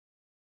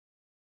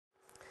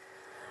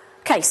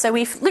Okay, so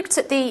we've looked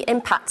at the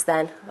impact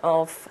then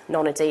of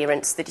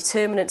non-adherence, the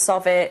determinants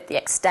of it, the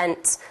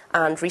extent,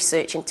 and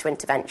research into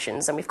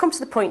interventions. And we've come to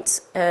the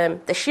point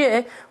this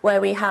year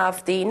where we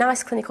have the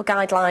NICE clinical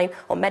guideline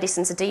on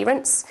medicines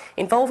adherence,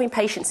 involving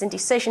patients in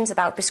decisions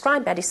about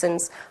prescribed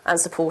medicines and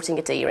supporting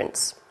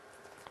adherence.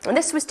 And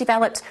this was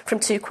developed from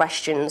two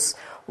questions.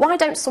 Why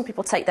don't some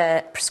people take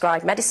their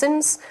prescribed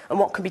medicines, and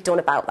what can be done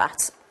about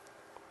that?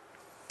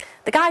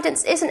 The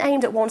guidance isn't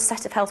aimed at one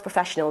set of health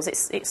professionals.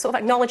 It sort of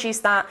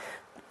acknowledges that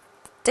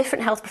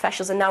different health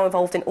professionals are now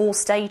involved in all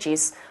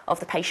stages of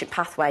the patient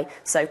pathway,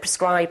 so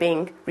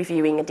prescribing,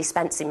 reviewing and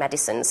dispensing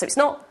medicines. So it's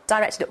not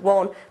directed at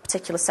one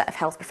particular set of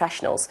health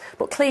professionals,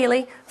 but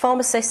clearly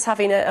pharmacists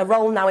having a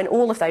role now in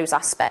all of those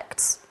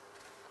aspects.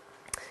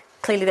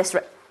 Clearly this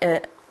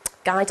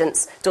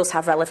guidance does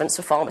have relevance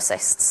for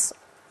pharmacists.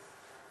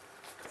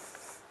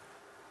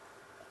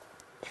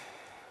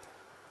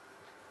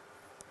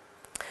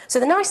 So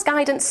the NICE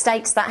guidance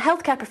states that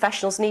healthcare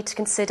professionals need to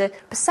consider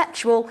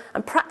perceptual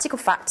and practical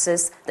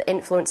factors that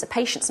influence a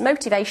patient's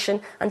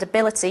motivation and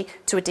ability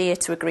to adhere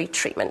to agreed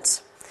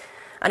treatment.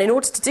 And in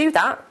order to do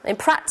that, in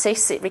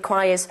practice, it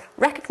requires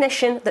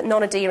recognition that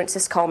non-adherence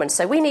is common.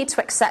 So we need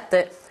to accept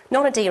that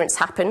non-adherence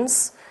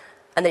happens,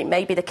 and that it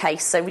may be the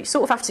case. So we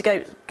sort of have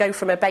to go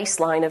from a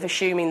baseline of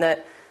assuming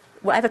that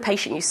whatever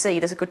patient you see,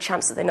 there's a good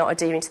chance that they're not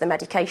adhering to the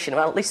medication.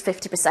 Well, at least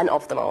 50%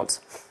 of them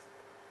aren't.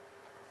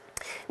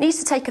 Needs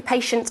to take a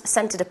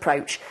patient-centred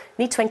approach.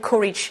 Need to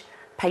encourage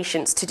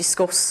patients to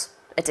discuss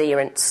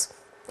adherence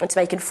and to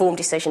make informed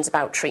decisions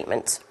about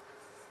treatment.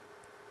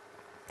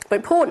 But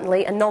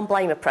importantly, a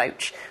non-blame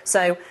approach.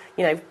 So,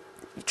 you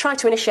try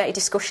to initiate a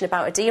discussion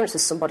about adherence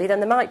with somebody, then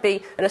there might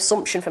be an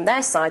assumption from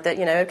their side that,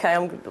 okay,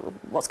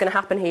 what's going to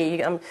happen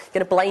here? I'm going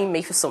to blame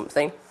me for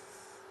something.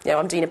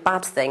 I'm doing a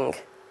bad thing.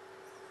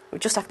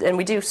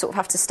 We do sort of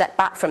have to step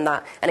back from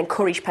that and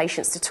encourage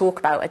patients to talk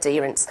about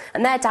adherence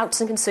and their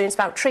doubts and concerns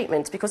about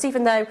treatment, because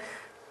even though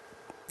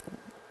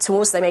to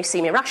us they may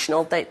seem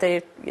irrational,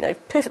 they're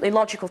perfectly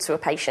logical to a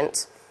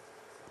patient.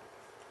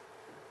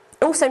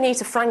 Also needs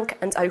a frank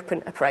and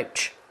open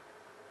approach.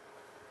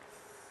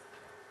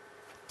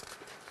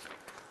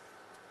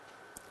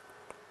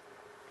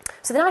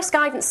 So the NICE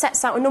guidance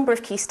sets out a number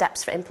of key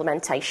steps for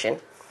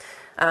implementation,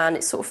 and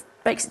it sort of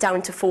breaks it down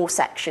into 4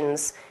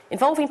 sections.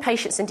 Involving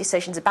patients in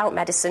decisions about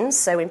medicines,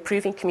 so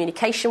improving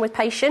communication with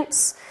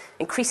patients,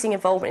 increasing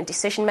involvement in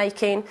decision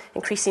making,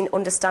 increasing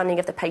understanding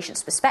of the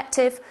patient's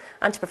perspective,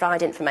 and to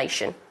provide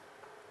information.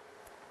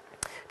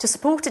 To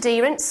support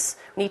adherence,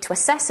 we need to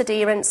assess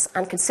adherence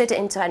and consider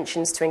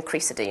interventions to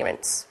increase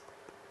adherence.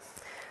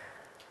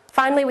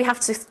 Finally, we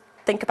have to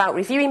think about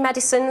reviewing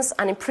medicines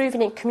and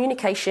improving in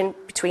communication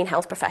between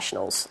health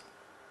professionals.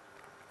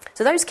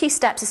 So those key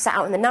steps are set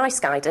out in the NICE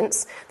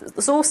guidance.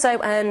 There's also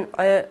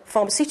a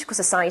Pharmaceutical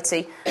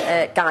Society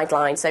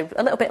guideline, so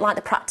a little bit like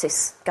the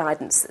practice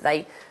guidance that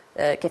they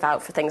give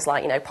out for things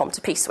like,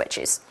 POM-to-P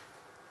switches.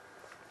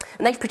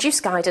 And they've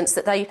produced guidance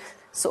that they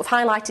sort of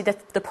highlighted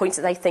the points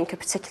that they think are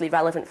particularly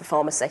relevant for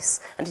pharmacists,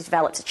 and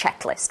developed a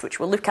checklist, which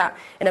we'll look at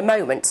in a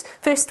moment.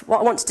 First,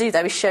 what I want to do,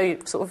 though, is show you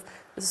sort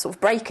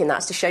of break in that,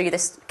 is to show you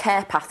this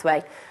care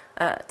pathway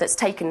that's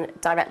taken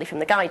directly from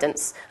the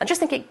guidance. I just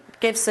think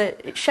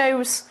it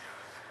shows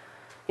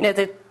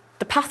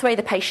the pathway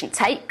the patient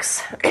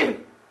takes,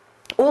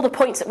 all the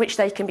points at which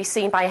they can be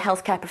seen by a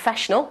healthcare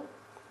professional,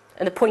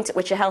 and the point at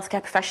which a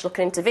healthcare professional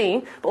can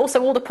intervene, but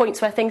also all the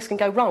points where things can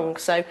go wrong.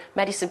 So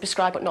medicine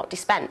prescribed but not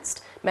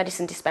dispensed,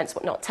 medicine dispensed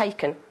but not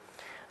taken.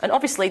 And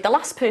obviously the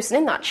last person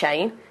in that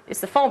chain is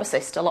the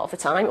pharmacist a lot of the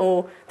time,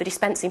 or the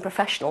dispensing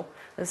professional,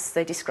 as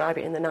they describe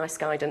it in the NICE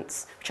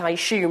guidance, which I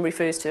assume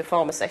refers to a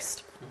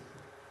pharmacist.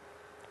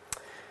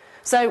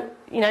 So,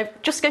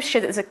 just goes to show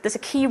that there's a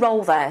key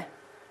role there,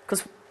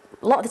 because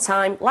a lot of the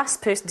time,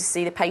 last person to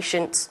see the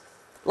patient,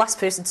 last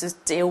person to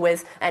deal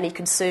with any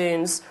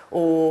concerns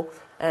or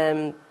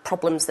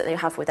problems that they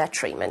have with their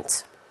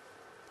treatment.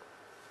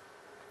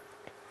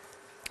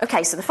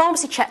 Okay, so the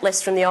pharmacy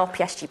checklist from the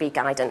RPSGB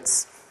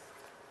guidance.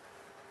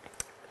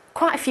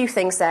 Quite a few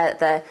things there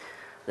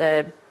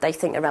that they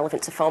think are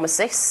relevant to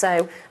pharmacists.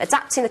 So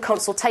adapting the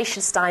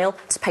consultation style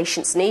to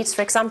patients' needs,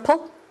 for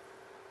example.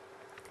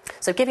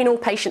 So giving all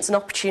patients an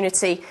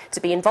opportunity to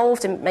be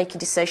involved in making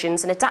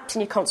decisions, and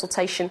adapting your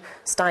consultation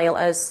style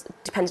as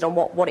depending on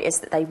what it is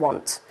that they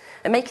want.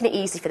 And making it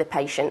easy for the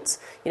patient,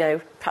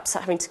 perhaps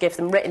having to give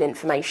them written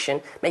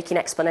information, making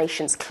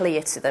explanations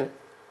clear to them.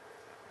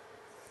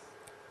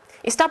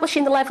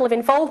 Establishing the level of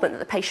involvement that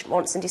the patient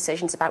wants in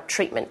decisions about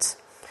treatment.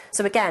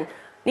 So again,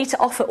 need to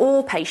offer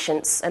all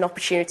patients an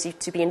opportunity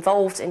to be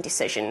involved in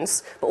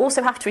decisions, but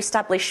also have to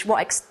establish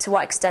to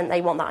what extent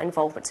they want that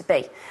involvement to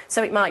be.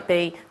 So it might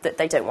be that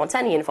they don't want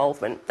any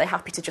involvement. They're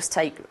happy to just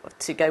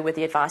go with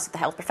the advice of the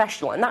health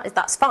professional, and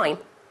that's fine.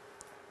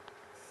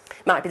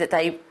 It might be that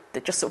they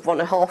just sort of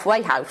want a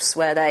halfway house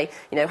where they,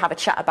 have a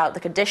chat about the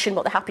condition,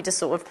 but they're happy to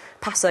sort of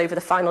pass over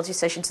the final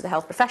decision to the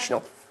health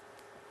professional.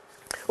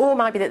 Or it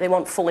might be that they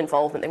want full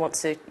involvement. They want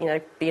to,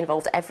 be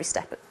involved at every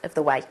step of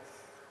the way.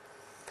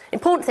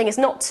 Important thing is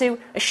not to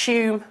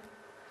assume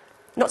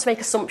not to make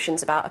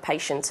assumptions about a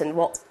patient and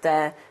what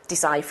their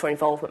desire for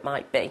involvement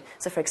might be.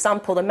 So, for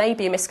example, there may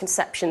be a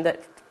misconception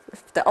that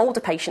older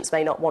patients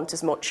may not want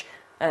as much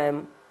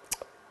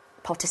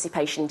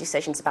participation in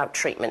decisions about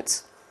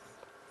treatment.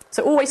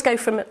 So always go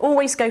from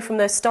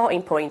the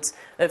starting point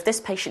of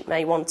this patient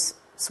may want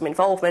some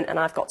involvement and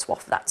I've got to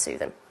offer that to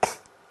them.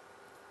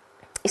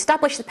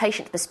 Establish the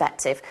patient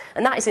perspective,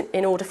 and that is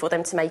in order for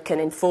them to make an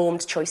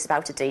informed choice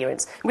about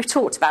adherence. And we've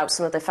talked about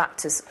some of the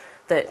factors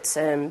that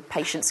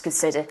patients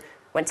consider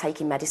when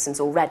taking medicines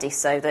already.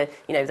 So their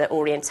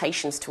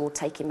orientations toward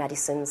taking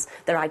medicines,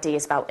 their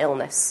ideas about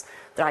illness,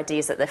 their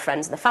ideas that their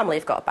friends and their family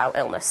have got about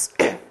illness.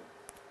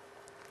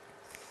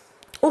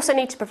 Also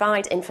need to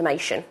provide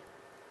information.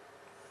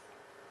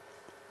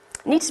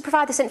 Need to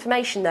provide this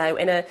information, though,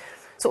 in a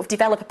sort of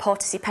develop a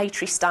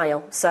participatory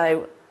style.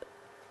 So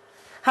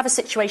have a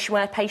situation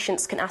where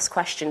patients can ask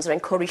questions or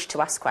encouraged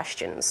to ask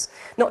questions,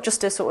 not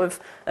just a sort of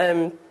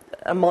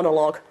a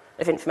monologue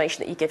of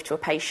information that you give to a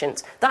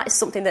patient. That is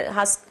something that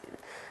has,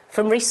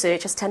 from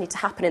research, has tended to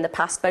happen in the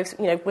past, both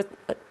with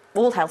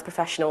all health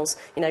professionals,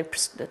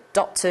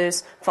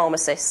 doctors,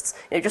 pharmacists.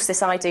 Just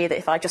this idea that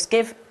if I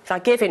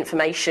give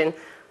information,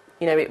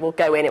 it will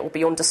go in, it will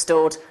be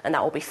understood, and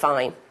that will be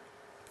fine.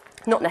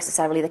 Not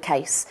necessarily the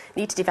case.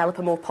 You need to develop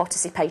a more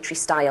participatory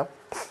style.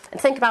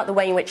 And think about the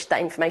way in which that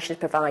information is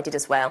provided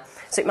as well.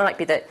 So it might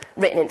be that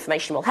written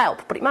information will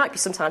help, but it might be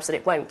sometimes that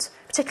it won't,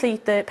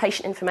 particularly the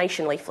patient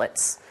information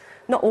leaflets.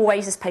 Not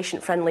always as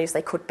patient-friendly as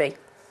they could be.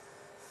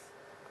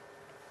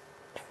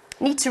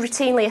 Need to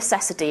routinely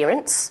assess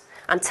adherence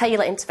and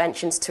tailor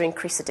interventions to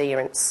increase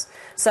adherence.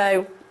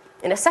 So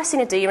in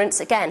assessing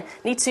adherence, again,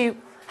 need to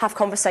have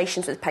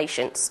conversations with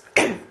patients.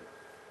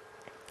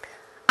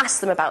 Ask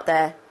them about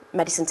their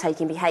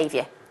medicine-taking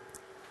behaviour.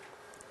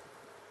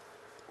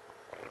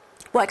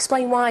 Well,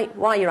 explain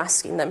why you're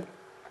asking them.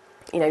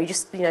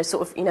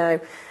 We're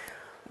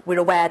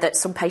aware that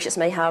some patients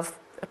may have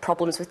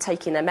problems with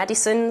taking their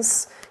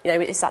medicines.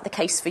 Is that the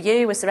case for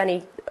you? Are there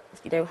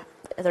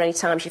any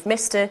times you've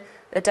missed a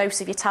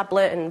dose of your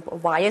tablet, and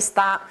why is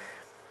that?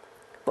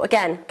 But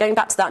again, going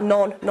back to that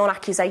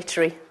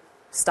non-accusatory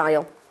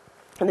style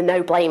and the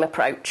no-blame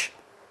approach.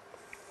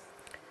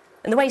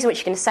 And the ways in which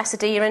you can assess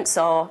adherence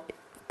are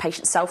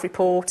patient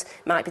self-report.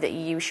 It might be that you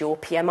use your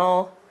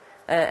PMR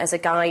as a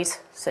guide,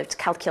 so to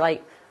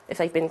calculate if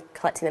they've been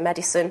collecting the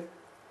medicine.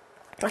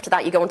 After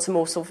that, you go on to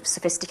more sort of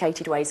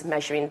sophisticated ways of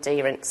measuring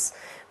adherence,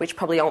 which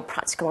probably aren't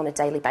practical on a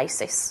daily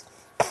basis.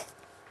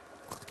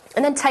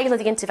 And then tailor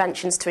the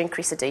interventions to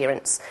increase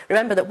adherence.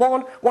 Remember that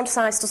one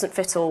size doesn't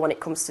fit all when it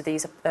comes to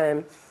these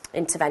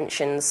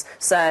interventions.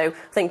 So I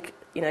think,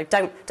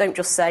 don't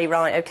just say,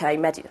 right, okay,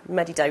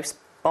 Medidose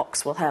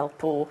box will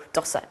help or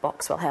Dosette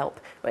box will help.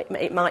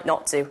 It might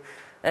not do.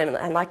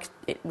 And like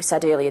we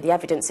said earlier, the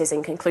evidence is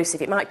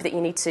inconclusive. It might be that you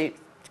need to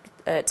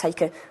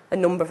take a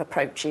number of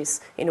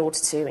approaches in order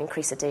to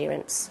increase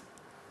adherence.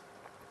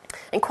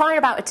 Inquire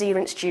about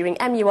adherence during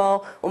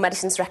MUR or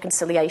medicines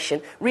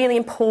reconciliation. Really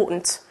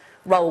important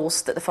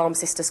roles that the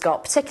pharmacist has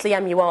got,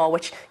 particularly MUR,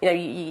 which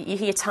you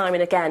hear time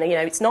and again.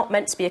 It's not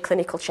meant to be a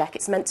clinical check.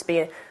 It's meant to be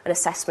an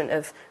assessment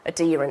of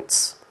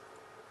adherence.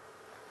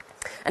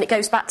 And it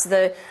goes back to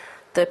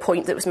the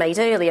point that was made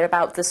earlier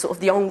about the sort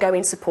of the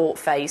ongoing support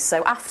phase.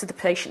 So after the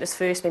patient has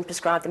first been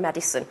prescribed the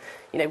medicine,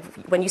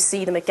 when you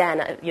see them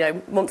again,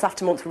 month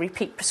after month,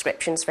 repeat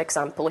prescriptions, for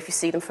example, if you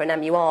see them for an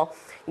MUR,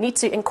 you need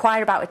to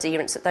inquire about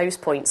adherence at those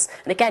points.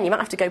 And again, you might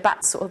have to go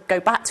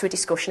back to a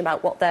discussion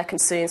about what their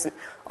concerns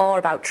are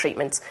about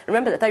treatment.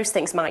 Remember that those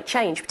things might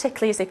change,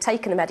 particularly as they've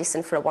taken the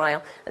medicine for a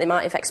while and they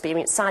might have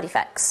experienced side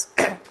effects.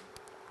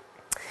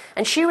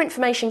 Ensure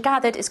information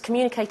gathered is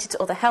communicated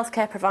to other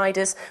healthcare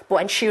providers, but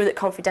ensure that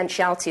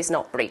confidentiality is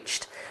not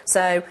breached.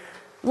 So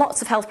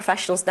lots of health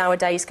professionals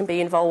nowadays can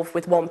be involved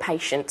with one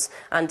patient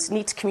and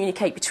need to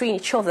communicate between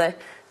each other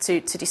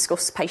to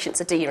discuss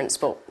patient's adherence,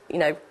 but,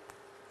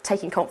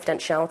 taking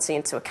confidentiality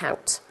into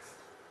account.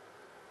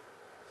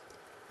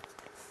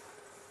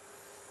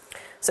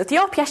 So the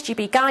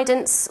RPSGB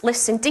guidance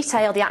lists in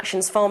detail the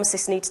actions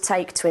pharmacists need to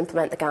take to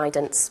implement the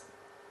guidance.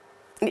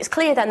 And it's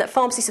clear then that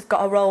pharmacists have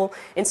got a role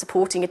in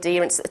supporting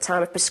adherence at the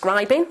time of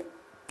prescribing,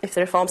 if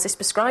they're a pharmacist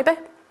prescriber,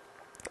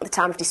 at the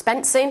time of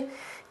dispensing,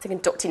 if they're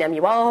conducting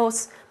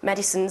MURs,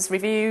 medicines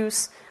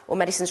reviews, or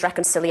medicines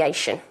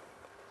reconciliation.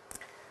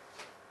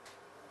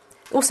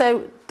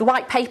 Also, the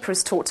white paper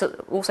has talked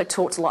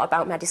a lot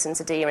about medicines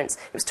adherence.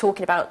 It was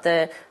talking about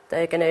they're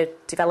going to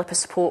develop a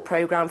support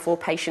programme for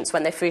patients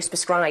when they're first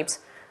prescribed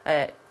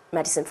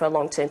medicine for a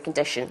long-term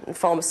condition, and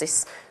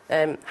pharmacists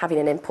having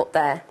an input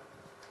there.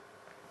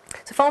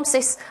 So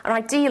pharmacists are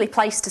ideally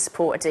placed to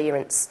support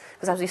adherence,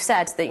 because as we've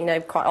said,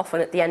 that quite often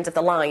at the end of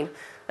the line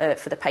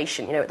for the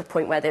patient, at the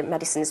point where the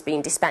medicine is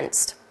being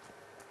dispensed.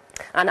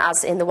 And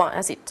as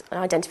it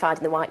identified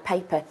in the white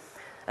paper,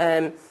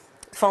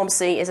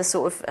 pharmacy is a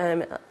sort of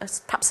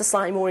perhaps a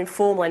slightly more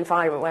informal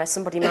environment where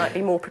somebody might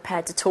be more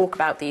prepared to talk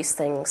about these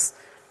things